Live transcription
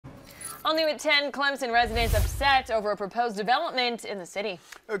All new at 10, Clemson residents upset over a proposed development in the city.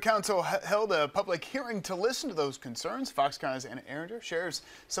 The council held a public hearing to listen to those concerns. Fox Sky's Anna Arringer shares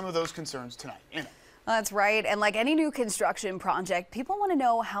some of those concerns tonight. Anna. That's right. And like any new construction project, people want to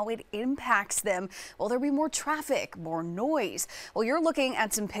know how it impacts them. Will there be more traffic, more noise? Well, you're looking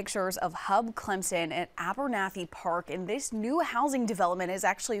at some pictures of Hub Clemson at Abernathy Park, and this new housing development is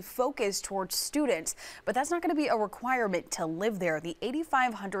actually focused towards students, but that's not going to be a requirement to live there. The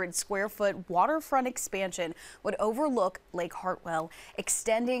 8,500 square foot waterfront expansion would overlook Lake Hartwell,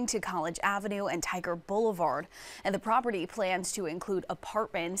 extending to College Avenue and Tiger Boulevard. And the property plans to include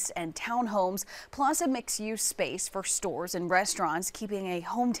apartments and townhomes, plus a mixed-use space for stores and restaurants, keeping a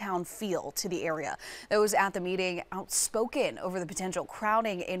hometown feel to the area. Those at the meeting outspoken over the potential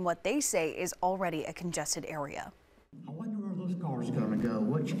crowding in what they say is already a congested area. I wonder where those cars are going to go.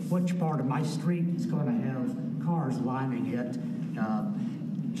 Which part of my street is going to have cars lining it?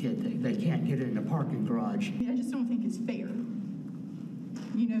 They can't get in the parking garage. I just don't think it's fair,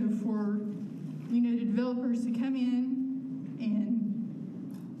 for the developers to come in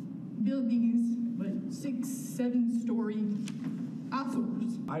and build these 6-7 story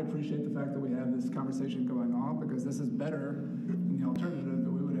eyesores. I appreciate the fact that we have this conversation going on, because this is better than the alternative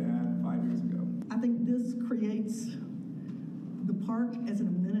that we would have had 5 years ago. I think this creates the park as an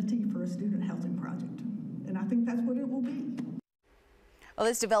amenity for a student housing project, and I think that's what it will be. Well,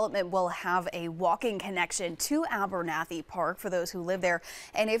 this development will have a walking connection to Abernathy Park for those who live there.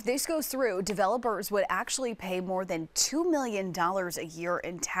 And if this goes through, developers would actually pay more than $2 million a year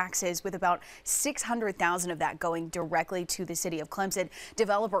in taxes, with about $600,000 of that going directly to the city of Clemson.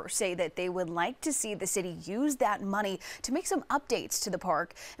 Developers say that they would like to see the city use that money to make some updates to the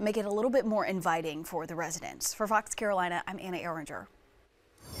park and make it a little bit more inviting for the residents. For Fox Carolina, I'm Anna Arringer.